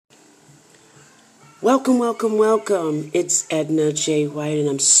Welcome, welcome, welcome. It's Edna J. White, and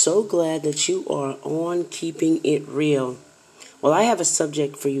I'm so glad that you are on Keeping It Real. Well, I have a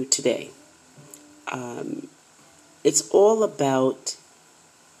subject for you today. It's all about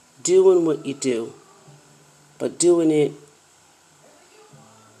doing what you do, but doing it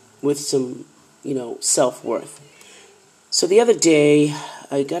with some, self-worth. So the other day,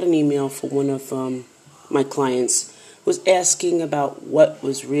 I got an email from one of my clients was asking about what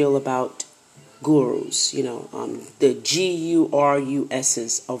was real about gurus, the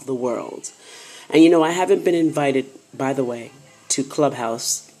GURUSs of the world. And, I haven't been invited, by the way, to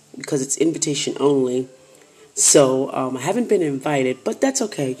Clubhouse because it's invitation only. So I haven't been invited, but that's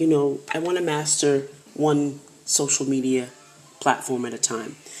okay. I want to master one social media platform at a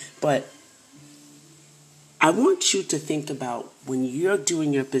time. But I want you to think about when you're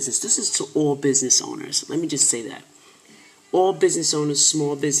doing your business. This is to all business owners. Let me just say that. All business owners,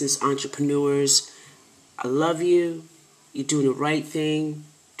 small business entrepreneurs, I love you. You're doing the right thing.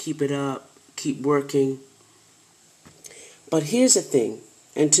 Keep it up. Keep working. But here's the thing,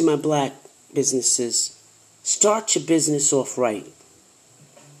 and to my black businesses, start your business off right.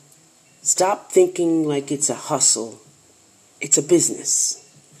 Stop thinking like it's a hustle. It's a business.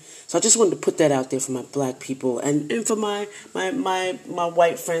 So I just wanted to put that out there for my black people and for my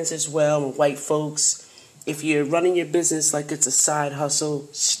white friends as well, my white folks. If you're running your business like it's a side hustle,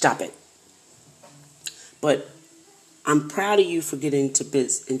 stop it. But I'm proud of you for getting into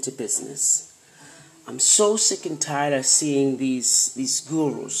business. I'm so sick and tired of seeing these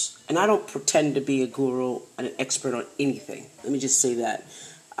gurus. And I don't pretend to be a guru and an expert on anything. Let me just say that.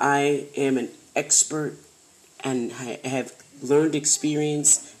 I am an expert and I have learned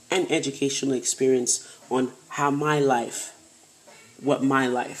experience and educational experience on what my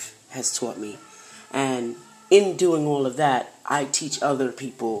life has taught me. And in doing all of that, I teach other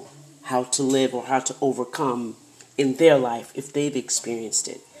people how to live or how to overcome in their life if they've experienced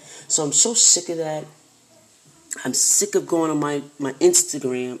it. So I'm so sick of that. I'm sick of going on my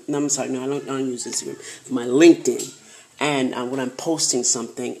Instagram. No, I'm sorry, no, I don't use Instagram. My LinkedIn. And when I'm posting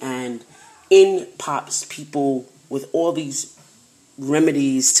something, and in pops people with all these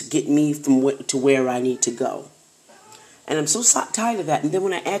remedies to get me to where I need to go. And I'm so tired of that. And then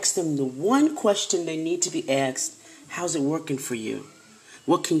when I ask them the one question they need to be asked, how's it working for you?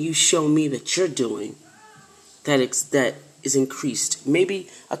 What can you show me that you're doing that is increased? Maybe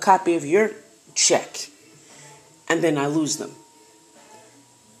a copy of your check. And then I lose them.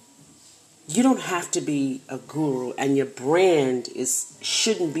 You don't have to be a guru, and your brand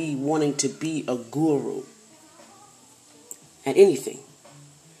shouldn't be wanting to be a guru at anything.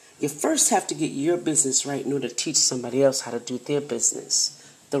 You first have to get your business right in order to teach somebody else how to do their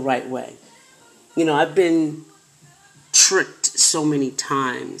business the right way. I've been tricked so many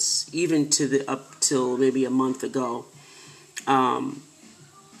times, even up till maybe a month ago.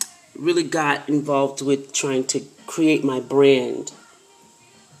 Really got involved with trying to create my brand.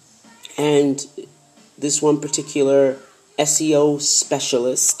 And this one particular SEO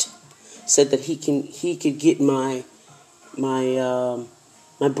specialist said that he could get my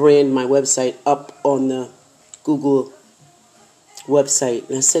brand, my website up on the Google website.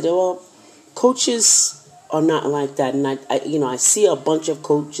 And I said, well, coaches are not like that. And I see a bunch of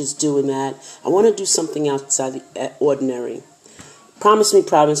coaches doing that. I want to do something outside the ordinary. Promise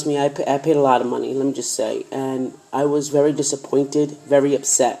me. I paid a lot of money, let me just say. And I was very disappointed, very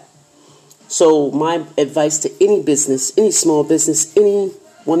upset. So my advice to any business, any small business,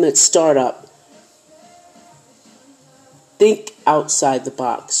 anyone that's startup, think outside the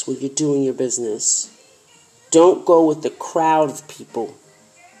box when you're doing your business. Don't go with the crowd of people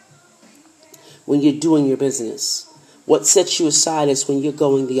when you're doing your business. What sets you aside is when you're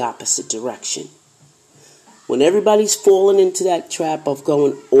going the opposite direction. When everybody's falling into that trap of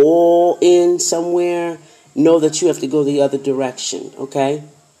going all in somewhere, know that you have to go the other direction, okay?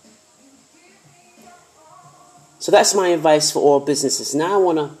 So that's my advice for all businesses. Now I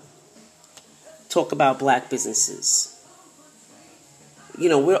want to talk about black businesses.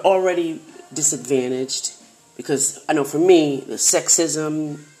 We're already disadvantaged because I know for me, there's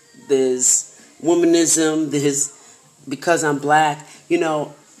sexism, there's womanism, because I'm black,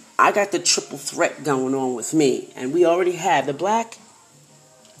 I got the triple threat going on with me. And we already have, the black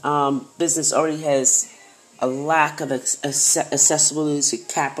business already has a lack of accessibility to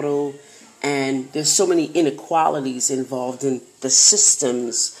capital, and there's so many inequalities involved in the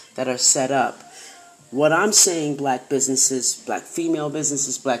systems that are set up. What I'm saying, black businesses, black female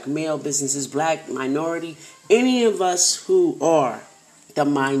businesses, black male businesses, black minority, any of us who are the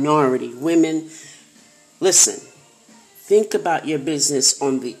minority, women, listen, think about your business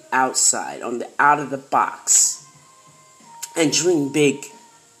on the outside, on the out of the box, and dream big.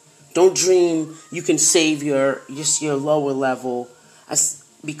 Don't dream you can save your lower level,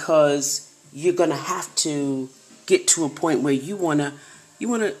 because you're gonna have to get to a point where you wanna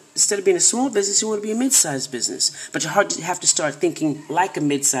instead of being a small business, you want to be a mid-sized business. But you have to start thinking like a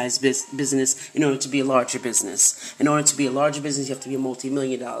mid-sized business in order to be a larger business. In order to be a larger business, you have to be a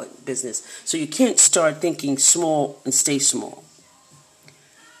multi-million-dollar business. So you can't start thinking small and stay small.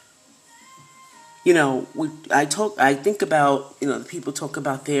 I think about, the people talk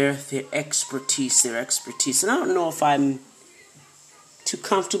about their expertise, and I don't know if I'm too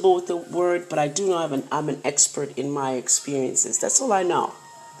comfortable with the word, but I do know I'm an expert in my experiences. That's all I know.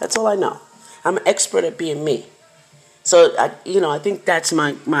 I'm an expert at being me. So I think that's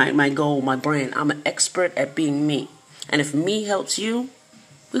my goal, my brand. I'm an expert at being me, and if me helps you,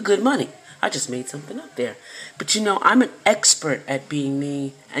 we're good money. I just made something up there. But I'm an expert at being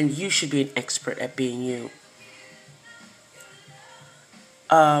me, and you should be an expert at being you.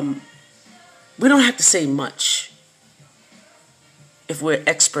 We don't have to say much if we're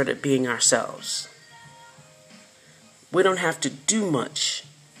expert at being ourselves. We don't have to do much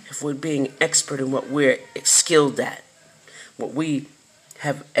if we're being expert in what we're skilled at, what we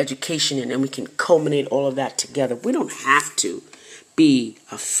have education in, and we can culminate all of that together. We don't have to be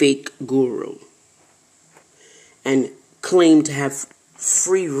a fake guru and claim to have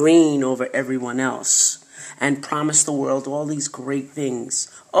free reign over everyone else and promise the world all these great things.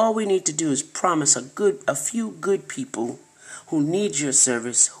 All we need to do is promise a few good people who need your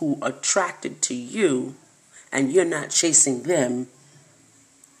service, who are attracted to you, and you're not chasing them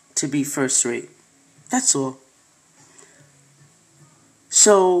to be first rate. That's all.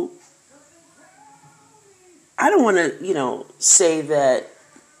 So I don't want to, say that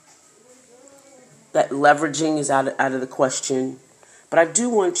leveraging is out of the question, but I do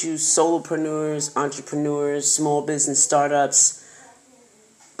want you solopreneurs, entrepreneurs, small business startups,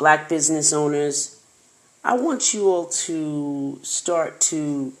 black business owners, I want you all to start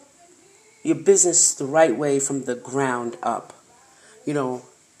your business the right way from the ground up.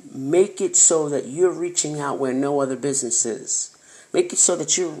 Make it so that you're reaching out where no other business is. Make it so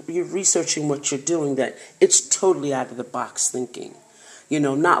that you're researching what you're doing, that it's totally out of the box thinking.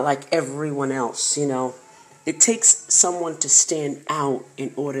 Not like everyone else, It takes someone to stand out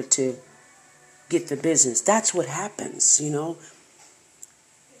in order to get the business. That's what happens, The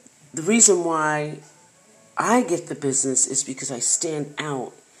reason why I get the business is because I stand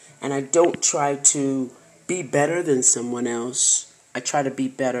out, and I don't try to be better than someone else. I try to be a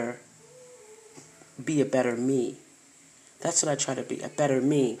better me. That's what I try to be, a better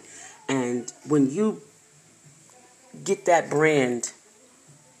me. And when you get that brand,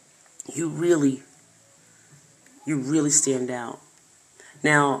 you really stand out.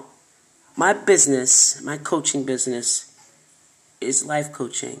 Now, my coaching business is life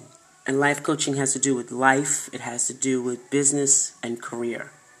coaching. And life coaching has to do with life. It has to do with business and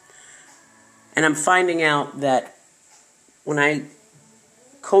career. And I'm finding out that when I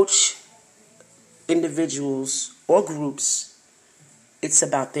coach individuals or groups, it's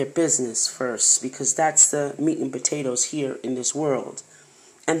about their business first, because that's the meat and potatoes here in this world.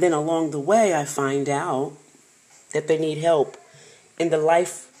 And then along the way, I find out that they need help in the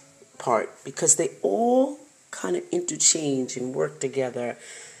life part, because they all kind of interchange and work together.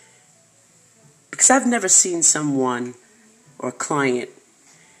 Because I've never seen someone or a client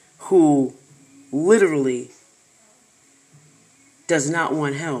who literally does not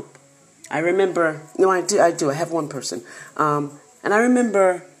want help. I remember, I do. I have one person. And I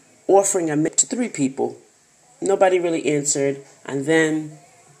remember offering a to 3 people. Nobody really answered. And then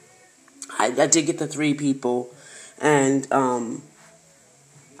I did get the 3 people. And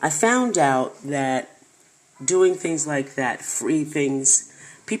I found out that doing things like that, free things,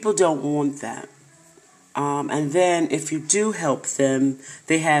 people don't want that. And then if you do help them,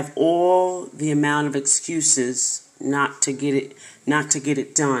 they have all the amount of excuses not to get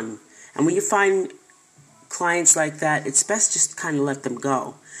it done. And when you find clients like that, it's best just kind of let them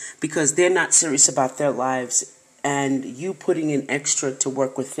go, because they're not serious about their lives, and you putting in extra to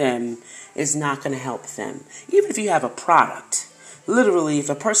work with them is not going to help them. Even if you have a product, literally, if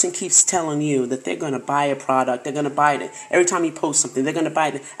a person keeps telling you that they're going to buy a product, they're going to buy it every time you post something, they're going to buy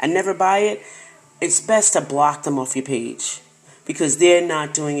it and never buy it, it's best to block them off your page, because they're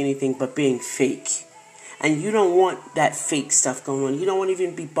not doing anything but being fake. And you don't want that fake stuff going on. You don't want to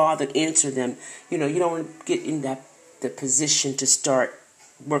even be bothered to answer them. You don't want to get in the position to start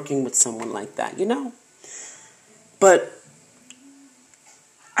working with someone like that, But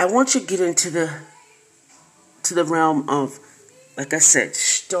I want you to get into to the realm of, like I said,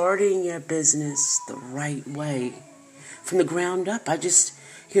 starting your business the right way from the ground up. I just,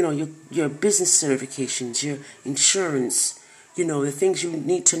 your business certifications, your insurance, the things you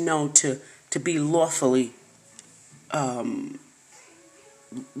need to know to be lawfully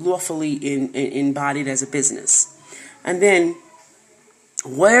embodied as a business. And then,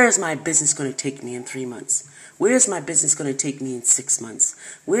 where is my business going to take me in 3 months? Where is my business going to take me in 6 months?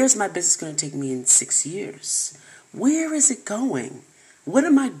 Where is my business going to take me in 6 years? Where is it going? What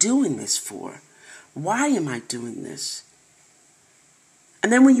am I doing this for? Why am I doing this?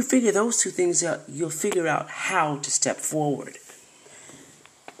 And then when you figure those two things out, you'll figure out how to step forward.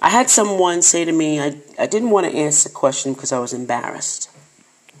 I had someone say to me, I didn't want to answer the question because I was embarrassed.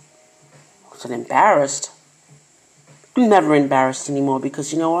 I said, embarrassed? I'm never embarrassed anymore,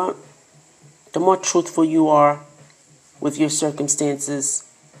 because you know what? The more truthful you are with your circumstances,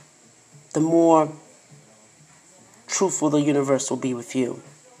 the more truthful the universe will be with you.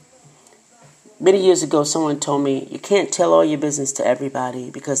 Many years ago, someone told me, you can't tell all your business to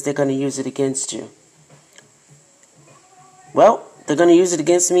everybody because they're going to use it against you. Well, they're going to use it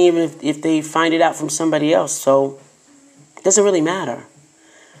against me even if they find it out from somebody else, so it doesn't really matter.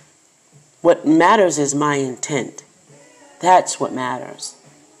 What matters is my intent. That's what matters.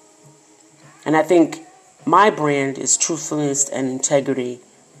 And I think my brand is truthfulness and integrity.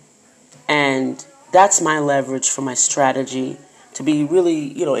 And that's my leverage for my strategy to be really,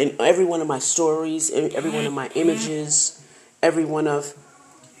 in every one of my stories, every one of my images, every one of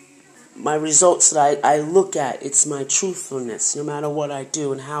my results that I look at, it's my truthfulness, no matter what I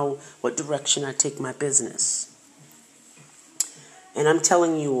do and what direction I take my business. And I'm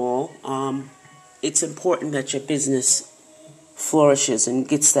telling you all, it's important that your business flourishes and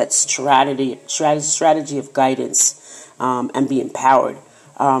gets that strategy of guidance, and be empowered.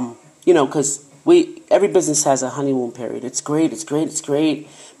 Because every business has a honeymoon period. It's great.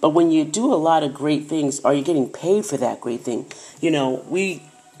 But when you do a lot of great things, are you getting paid for that great thing? We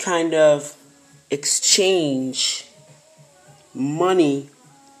kind of exchange money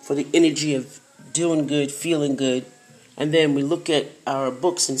for the energy of doing good, feeling good. And then we look at our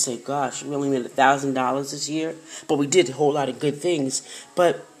books and say, gosh, we only made $1,000 this year, but we did a whole lot of good things.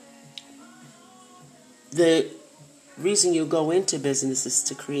 But the reason you go into business is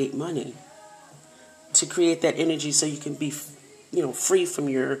to create money, to create that energy so you can be, free from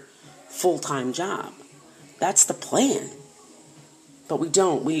your full-time job. That's the plan. But we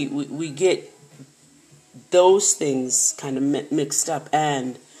don't. We get those things kind of mixed up.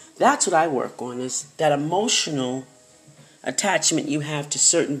 And that's what I work on, is that emotional attachment you have to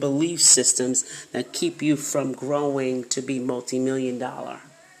certain belief systems that keep you from growing to be multi-million-dollar.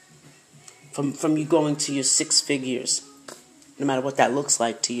 From you going to your 6 figures, no matter what that looks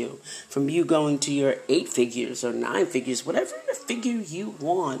like to you. From you going to your 8 figures or 9 figures, whatever figure you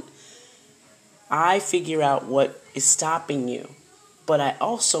want. I figure out what is stopping you. But I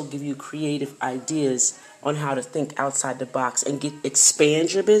also give you creative ideas on how to think outside the box and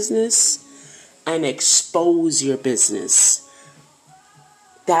expand your business and expose your business.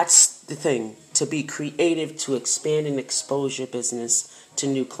 That's the thing, to be creative, to expand and expose your business to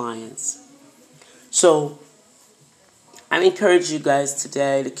new clients. So I encourage you guys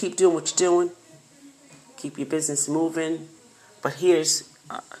today to keep doing what you're doing, keep your business moving. But here's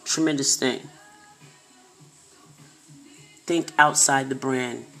a tremendous thing. Think outside the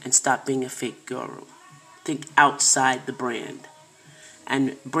brand and stop being a fake guru. Think outside the brand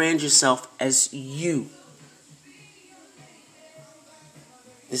and brand yourself as you.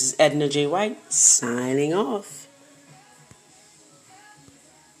 This is Edna J. White signing off.